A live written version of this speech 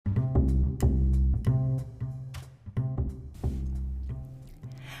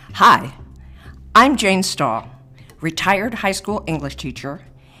Hi, I'm Jane Stahl, retired high school English teacher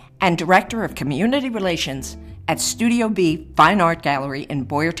and Director of Community Relations at Studio B Fine Art Gallery in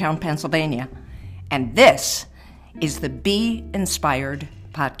Boyertown, Pennsylvania, and this is the Be Inspired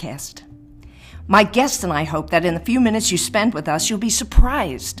podcast. My guest and I hope that in the few minutes you spend with us, you'll be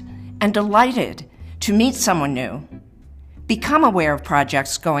surprised and delighted to meet someone new, become aware of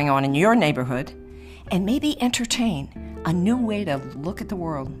projects going on in your neighborhood, and maybe entertain a new way to look at the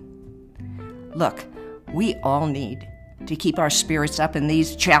world. Look, we all need to keep our spirits up in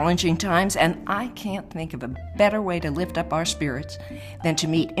these challenging times, and I can't think of a better way to lift up our spirits than to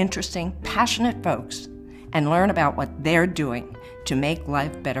meet interesting, passionate folks and learn about what they're doing to make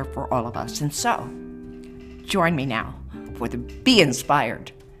life better for all of us. And so, join me now for the Be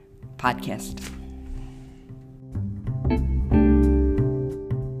Inspired podcast.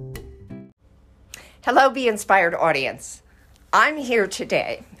 Hello, Be Inspired audience. I'm here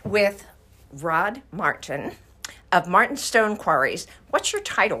today with Rod Martin of Martin Stone Quarries. What's your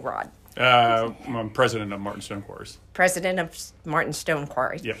title, Rod? I'm president of Martin Stone Quarries. President of Martin Stone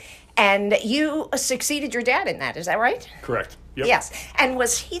Quarries. Yep. And you succeeded your dad in that, is that right? Correct. Yep. Yes. And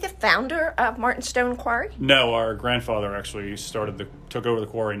was he the founder of Martin Stone Quarry? No, our grandfather actually took over the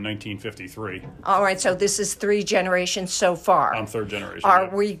quarry in 1953. All right, so this is 3 generations so far. I'm 3rd generation.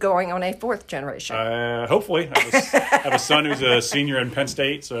 Are we going on a 4th generation? Hopefully. I have a son who's a senior in Penn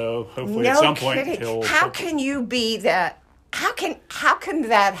State, so hopefully at some point he'll... How can you be that? How can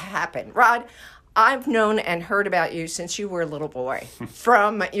that happen? Rod, I've known and heard about you since you were a little boy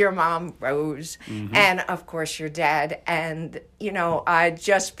from your mom, Rose, and of course your dad. And, I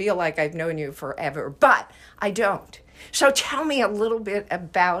just feel like I've known you forever, but I don't. So tell me a little bit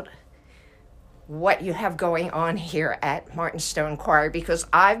about what you have going on here at Martin Stone Quarry, because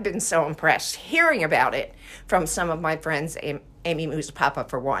I've been so impressed hearing about it from some of my friends, Amy Musapapa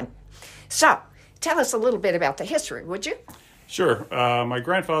for one. So tell us a little bit about the history, would you? Sure. My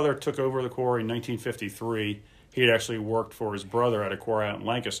grandfather took over the quarry in 1953. He had actually worked for his brother at a quarry out in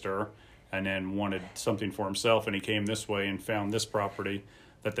Lancaster and then wanted something for himself, and he came this way and found this property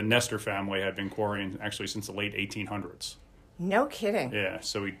that the Nestor family had been quarrying actually since the late 1800s. No kidding. Yeah,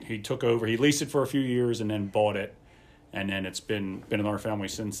 so he took over. He leased it for a few years and then bought it, and then it's been in our family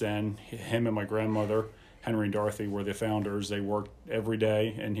since then. Him and my grandmother, Henry and Dorothy, were the founders. They worked every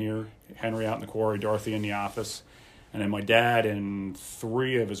day in here. Henry out in the quarry, Dorothy in the office. And then my dad and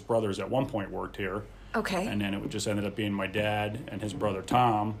 3 of his brothers at one point worked here. Okay. And then it just ended up being my dad and his brother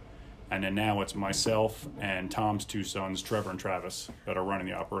Tom. And then now it's myself and Tom's 2 sons, Trevor and Travis, that are running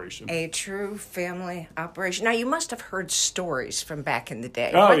the operation. A true family operation. Now, you must have heard stories from back in the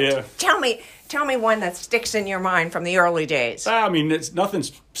day. Oh, yeah. Tell me one that sticks in your mind from the early days. I mean, it's nothing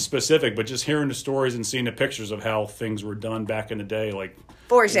specific, but just hearing the stories and seeing the pictures of how things were done back in the day. Like,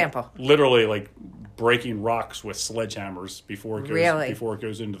 for example? Literally, like, breaking rocks with sledgehammers before it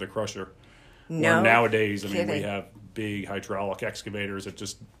goes into the crusher. No. Or nowadays, kidding. We have big hydraulic excavators that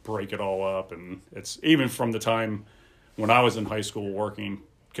just break it all up, and it's even from the time when I was in high school working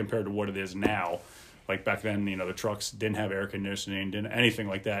compared to what it is now. Like back then, the trucks didn't have air conditioning, didn't anything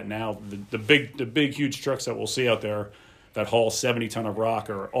like that. Now, the big huge trucks that we'll see out there that haul 70 ton of rock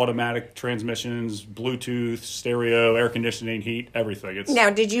are automatic transmissions, Bluetooth, stereo, air conditioning, heat, everything. Now,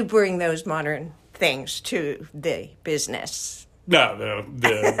 did you bring those modern things to the business? No,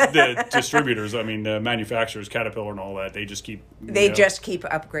 the distributors, the manufacturers, Caterpillar and all that, they just keep... just keep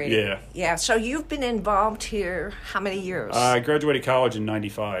upgrading. Yeah. Yeah, so you've been involved here how many years? I graduated college in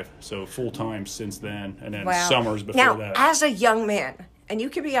 95, so full-time since then, and then summers before now, that. As a young man, and you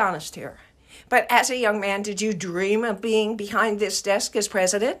can be honest here, but as a young man, did you dream of being behind this desk as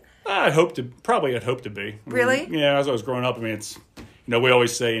president? I'd hoped to be. Really? Yeah, as I was growing up, it's... we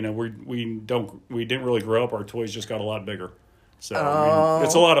always say, we didn't really grow up, our toys just got a lot bigger. So,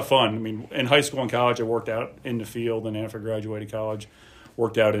 it's a lot of fun. In high school and college, I worked out in the field, and after I graduated college,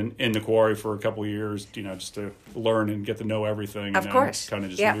 worked out in the quarry for a couple of years, just to learn and get to know everything. Of course. Kind of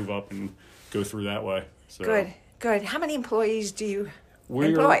just move up and go through that way. So, Good. How many employees do you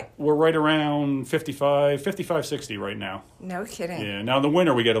employ? We're right around 60 right now. No kidding. Yeah. Now in the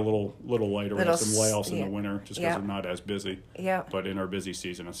winter we get a little lighter. We have some layoffs in the winter just because we're not as busy. Yeah. But in our busy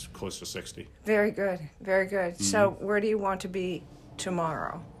season, it's close to 60. Very good. Very good. Mm-hmm. So where do you want to be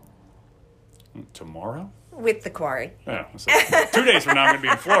tomorrow? Tomorrow? With the quarry. Yeah. So 2 days from now I'm going to be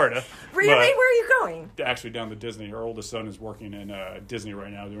in Florida. Really? But Where are you going? actually down to Disney. Our oldest son is working in Disney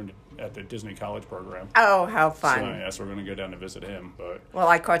right now, doing at the Disney College program. Oh, how So fun. yeah, so we're going to go down to visit him. But Well,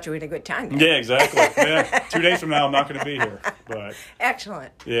 I caught you at a good time then. yeah, exactly. Yeah, 2 days from now, I'm not going to be here. But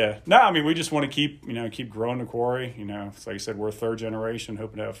Excellent. yeah, no, I mean, we just want to keep growing the quarry. It's like I said, we're third generation,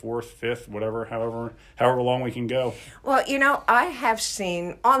 hoping to have fourth, fifth, whatever, however long we can go. Well, I have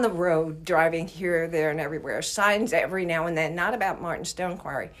seen on the road, driving here, there, and everywhere, signs every now and then, not about Martin Stone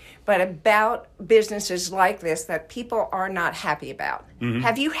Quarry, but about businesses like this that people are not happy about. Mm-hmm.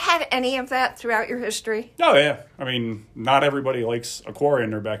 Have you had any of that throughout your history? Oh yeah, I mean, not everybody likes a quarry in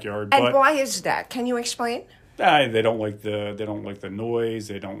their backyard, And but why is that? Can you explain? they don't like the noise.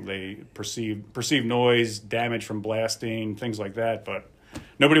 They perceive noise, damage from blasting, things like that. But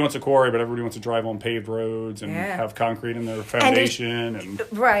nobody wants a quarry, but everybody wants to drive on paved roads and Yeah. have concrete in their foundation. And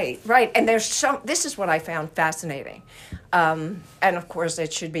Right. And this is what I found fascinating. And of course,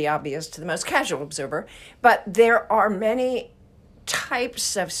 it should be obvious to the most casual observer, but there are many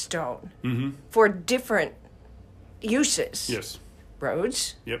types of stone for different uses. yes,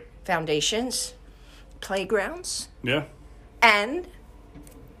 Roads, yep, foundations, playgrounds, yeah. and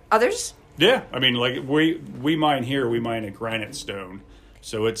others. Yeah, I mean, like we mine here, we mine a granite stone,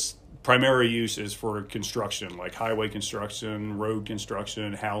 so its primary use is for construction, like highway construction, road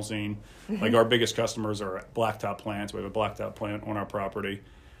construction, housing. Like our biggest customers are blacktop plants. We have a blacktop plant on our property,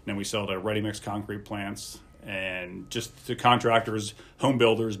 and then we sell to ready mix concrete plants and just to contractors, home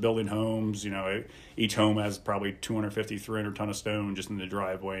builders building homes. Each home has probably 250, 300 ton of stone just in the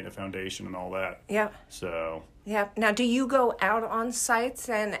driveway and the foundation and all that. Yeah. So. Yeah. Now, do you go out on sites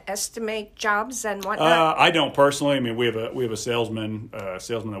and estimate jobs and whatnot? I don't personally. I mean, we have a salesman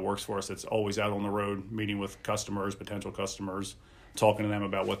that works for us that's always out on the road, meeting with customers, potential customers, talking to them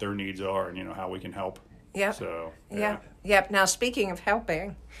about what their needs are and how we can help. Yeah. So Yeah. Now, speaking of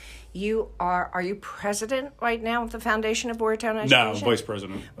helping, are you president right now of the Foundation of Boyertown Education? No, vice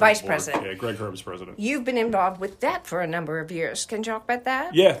president. of the Vice board. president. Yeah, Greg Herb is president. You've been involved with that for a number of years. Can you talk about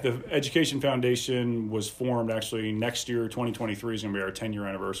that? Yeah, the Education Foundation was formed actually next year, 2023 is going to be our 10-year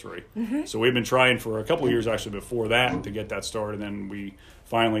anniversary. Mm-hmm. So we've been trying for a couple of years actually before that to get that started. And then we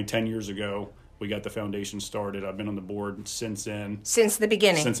finally, 10 years ago, we got the foundation started. I've been on the board since then. Since the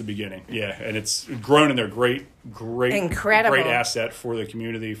beginning. Since the beginning, yeah. And it's grown, and they're great Incredible. great asset for the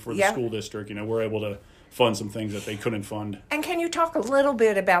community, for the school district. We're able to fund some things that they couldn't fund. And can you talk a little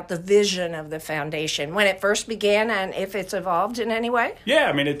bit about the vision of the foundation, when it first began and if it's evolved in any way? Yeah,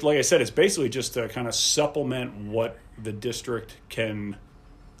 I mean, like I said, it's basically just to kind of supplement what the district can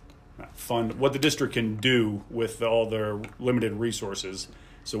fund, what the district can do with all their limited resources.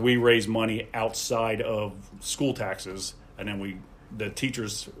 So we raise money outside of school taxes, and then the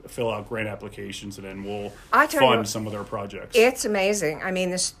teachers fill out grant applications, and then we'll fund some of their projects. It's amazing. I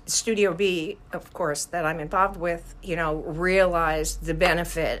mean, this Studio B, of course, that I'm involved with, realized the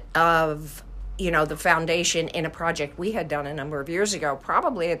benefit of, the foundation in a project we had done a number of years ago,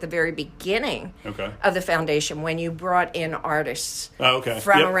 probably at the very beginning of the foundation, when you brought in artists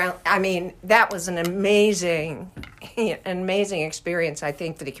from around. I mean, that was an amazing experience, I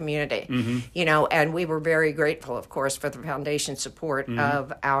think, for the community. Mm-hmm. And we were very grateful, of course, for the foundation support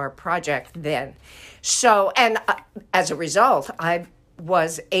of our project then. So, and as a result, I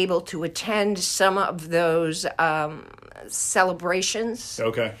was able to attend some of those celebrations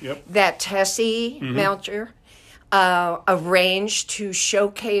that Tessie Melcher arranged to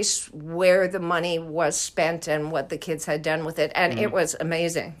showcase where the money was spent and what the kids had done with it. And it was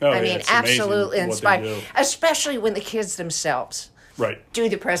amazing. Absolutely inspiring, especially when the kids themselves do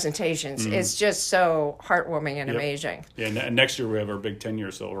the presentations. It's just so heartwarming and amazing. Yeah, and next year we have our big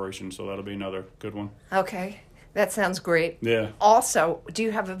 10-year celebration, so that'll be another good one. Okay. That sounds great. Yeah. Also, do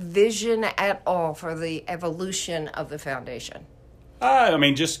you have a vision at all for the evolution of the foundation?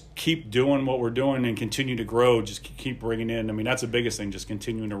 Just keep doing what we're doing and continue to grow. Just keep bringing in. That's the biggest thing, just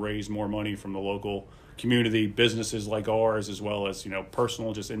continuing to raise more money from the local community, businesses like ours, as well as,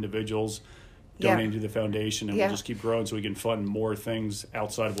 personal, just individuals donating to the foundation. And we'll just keep growing so we can fund more things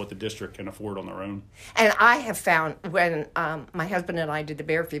outside of what the district can afford on their own. And I have found when my husband and I did the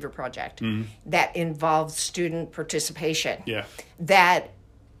Bear Fever Project that involved student participation, that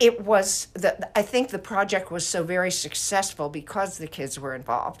it was, I think the project was so very successful because the kids were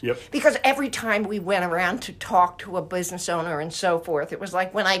involved. Yep. Because every time we went around to talk to a business owner and so forth, it was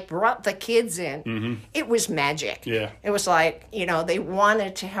like when I brought the kids in, it was magic. Yeah. It was like, they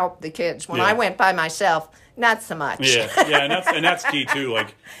wanted to help the kids. When I went by myself, not so much. Yeah, and that's key too.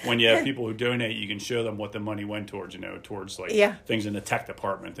 Like when you have people who donate, you can show them what the money went towards. Towards things in the tech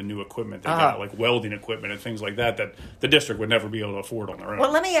department, the new equipment they got, like welding equipment and things like that the district would never be able to afford on their own.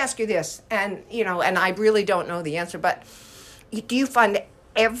 Well, let me me ask you this, and and I really don't know the answer, but do you fund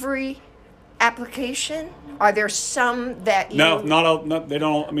every application? Are there some that No, not all. No, they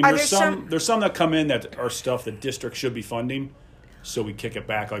don't. I mean, Are there's there some. There's some that come in that are stuff that district should be funding, so we kick it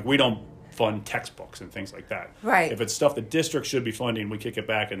back. Like we don't fund textbooks and things like that. Right. If it's stuff the district should be funding, we kick it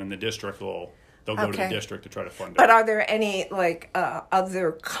back, and then the district they'll go to the Okay. district to try to fund it. But are there any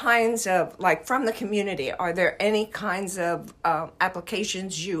other kinds of from the community? Are there any kinds of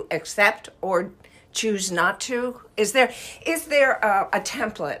applications you accept or choose not to? Is there a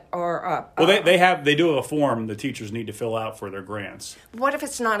template or Well, they do have a form the teachers need to fill out for their grants. what if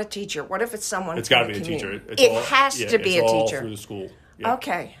it's not a teacher? What if it's someone? It's got to from be the a teacher. community? It has to be a it's all teacher. through the school. Yeah.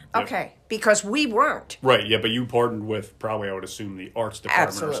 Okay, Yep. okay, because we weren't. Right, yeah, but you partnered with probably, I would assume, the arts department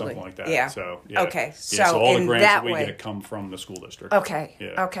Absolutely. or something like that. Yeah. So, yeah. Okay, Yeah, so all in the grants that we way- get come from the school district. Okay.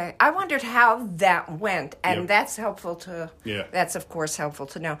 Yeah. Okay. I wondered how that went, and Yep. that's helpful to. Yeah. That's of course helpful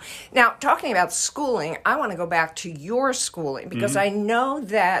to know. Now, talking about schooling, I want to go back to your schooling because Mm-hmm. I know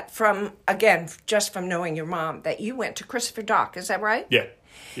that just from knowing your mom, that you went to Christopher Dock. Is that right? Yeah.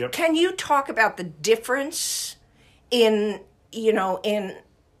 Yep. Can you talk about the difference in in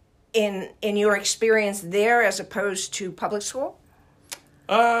your experience there as opposed to public school?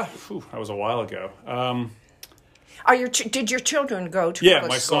 That was a while ago. Did your children go to Yeah,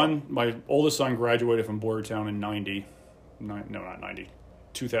 public school? my oldest son graduated from Boyertown in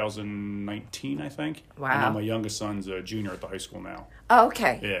 2019, I think. Wow. And now my youngest son's a junior at the high school now.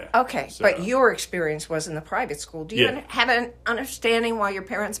 Okay. Yeah. Okay. So- But your experience was in the private school. Do you Yeah. have an understanding why your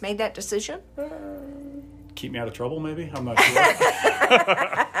parents made that decision? Keep me out of trouble, maybe? I'm not sure.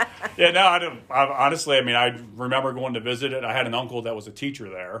 Yeah, no, honestly, I mean, I remember going to visit it. I had an uncle that was a teacher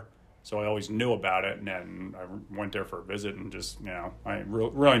there, so I always knew about it. And then I went there for a visit and just, I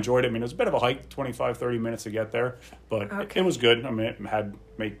really enjoyed it. I mean, it was a bit of a hike, 25, 30 minutes to get there, but it was good. I mean, it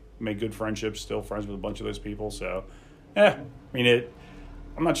made good friendships, still friends with a bunch of those people. So, I mean,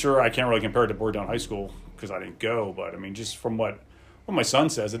 I'm not sure. I can't really compare it to Boyertown High School because I didn't go, but I mean, just from what my son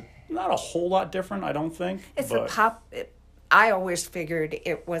says, it's not a whole lot different, I don't think. I always figured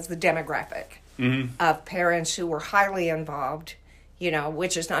it was the demographic Mm-hmm. of parents who were highly involved,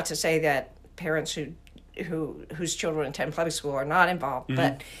 which is not to say that parents whose children attend public school are not involved, Mm-hmm.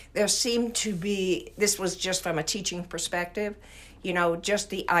 but there seemed to be, this was just from a teaching perspective, just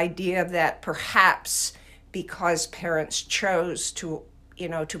the idea that perhaps because parents chose to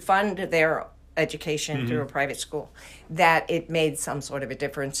fund their education Mm-hmm. through a private school, that it made some sort of a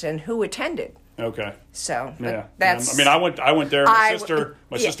difference in who attended. Okay. So Yeah. that's. I mean, I went there. My sister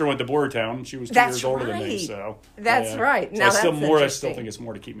yeah. went to Boyertown. She was 2 That's years older than me. right. So That's right. So Now I that's still interesting. think it's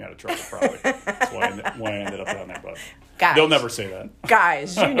more to keep me out of trouble. Probably. That's why I ended up down there. But Guys. they'll never say that.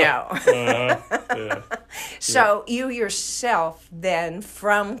 Guys, Yeah. So you yourself then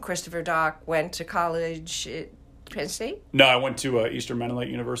from Christopher Dock went to college at Penn State? No, I went to Eastern Mennonite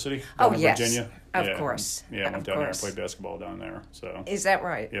University down in yes. Virginia. Of Yeah. course. Yeah, I Of went down there and course. played basketball down there. So. Is that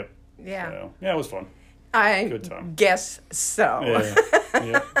right? Yep. Yeah. So, yeah, it was fun. I Good time. guess so.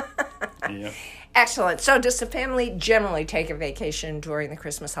 Yeah. Yeah. Excellent. So does the family generally take a vacation during the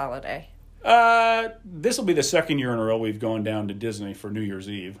Christmas holiday? This will be the second year in a row we've gone down to Disney for New Year's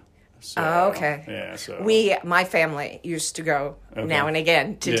Eve. So, Okay. Yeah. So My family used to go Okay. now and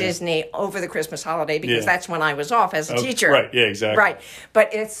again to Yeah. Disney over the Christmas holiday because Yeah. that's when I was off as a teacher. Right. Yeah. Exactly. Right.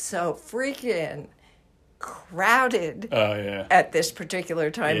 But it's so freaking crowded Yeah. at this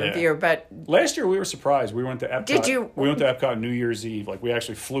particular time of Yeah. year. But Last year we were surprised. We went to Epcot. Did you- We went to Epcot New Year's Eve. Like we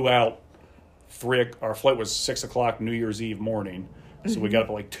actually flew out. Our flight was 6:00 New Year's Eve morning. So we got up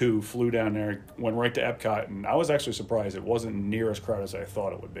at like 2, flew down there, went right to Epcot, and I was actually surprised it wasn't near as crowded as I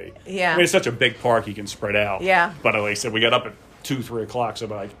thought it would be. Yeah. I mean, it's such a big park, you can spread out. Yeah. But like I said, we got up at 2, 3 o'clock, so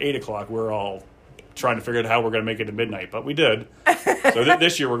by like 8 o'clock, we're all trying to figure out how we're going to make it to midnight, but we did. So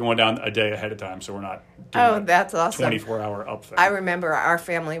this year we're going down a day ahead of time, so we're not doing that's awesome. 24-hour up thing. I remember our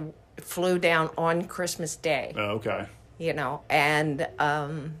family flew down on Christmas Day, Oh, okay. and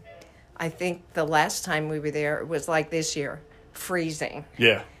I think the last time we were there, it was like this year, freezing.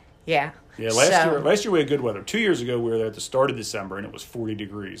 Yeah. Yeah. Yeah, So- last year we had good weather. 2 years ago we were there at the start of December and it was 40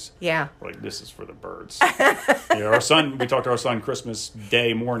 degrees. Yeah. We're like, this is for the birds. Yeah, we talked to our son Christmas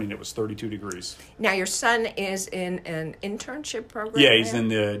Day morning, it was 32 degrees. Now your son is in an internship program. Yeah, he's there? in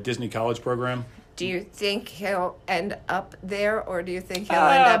the Disney College program. Do you think he'll end up there, or do you think he'll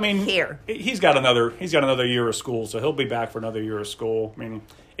end up here? He's got another year of school, so he'll be back for another year of school. I mean,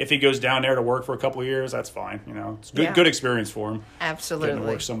 if he goes down there to work for a couple of years, that's fine. It's good experience for him. Absolutely. Getting to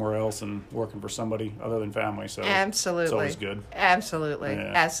work somewhere else and working for somebody other than family. So absolutely, it's always good. Absolutely,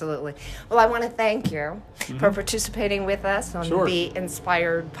 yeah. Absolutely. Well, I want to thank you for participating with us on the Be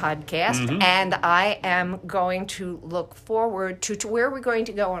Inspired podcast, and I am going to look forward to where we're going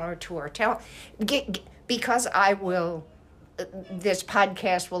to go on our tour. Because I will. This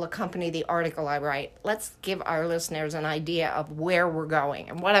podcast will accompany the article I write. Let's give our listeners an idea of where we're going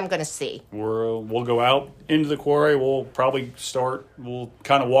and what I'm going to see. We'll go out into the quarry. We'll probably we'll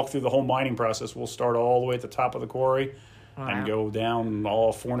kind of walk through the whole mining process. We'll start all the way at the top of the quarry and go down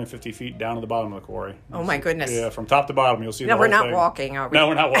all 450 feet down to the bottom of the quarry. Oh, my goodness. Yeah, from top to bottom, you'll see the whole thing. No, we're not walking, are we? No,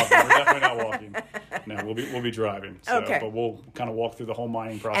 we're not walking. We're definitely not walking. No, we'll be driving. So, okay. But we'll kind of walk through the whole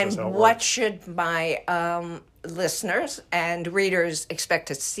mining process. And what should my listeners and readers expect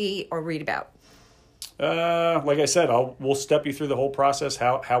to see or read about? Like I said, we'll step you through the whole process,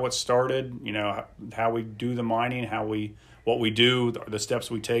 how it started, how we do the mining, what we do, the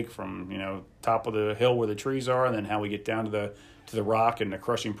steps we take from, top of the hill where the trees are, and then how we get down to the rock and the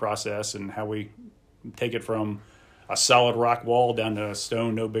crushing process, and how we take it from a solid rock wall down to a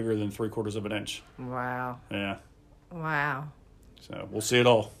stone no bigger than 3/4 of an inch. Wow. Yeah. Wow. So we'll see it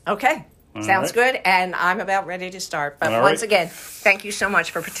all. Okay. Sounds good, and I'm about ready to start. But once again, thank you so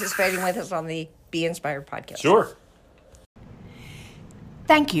much for participating with us on the Be Inspired podcast. Sure.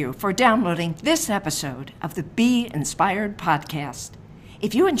 Thank you for downloading this episode of the Be Inspired podcast.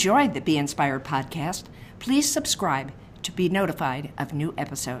 If you enjoyed the Be Inspired podcast, please subscribe to be notified of new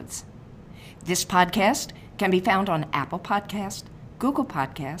episodes. This podcast can be found on Apple Podcast, Google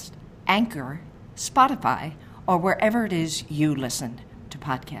Podcast, Anchor, Spotify, or wherever it is you listen to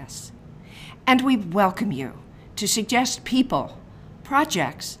podcasts. And we welcome you to suggest people,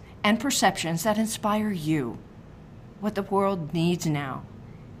 projects, and perceptions that inspire you. What the world needs now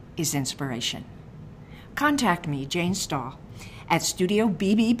is inspiration. Contact me, Jane Stahl, at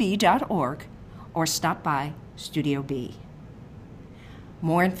studiobbb.org or stop by Studio B.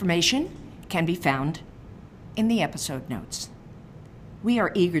 More information can be found in the episode notes. We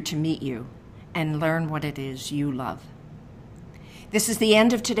are eager to meet you and learn what it is you love. This is the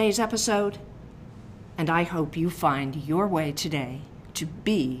end of today's episode, and I hope you find your way today to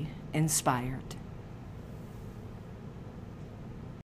be inspired.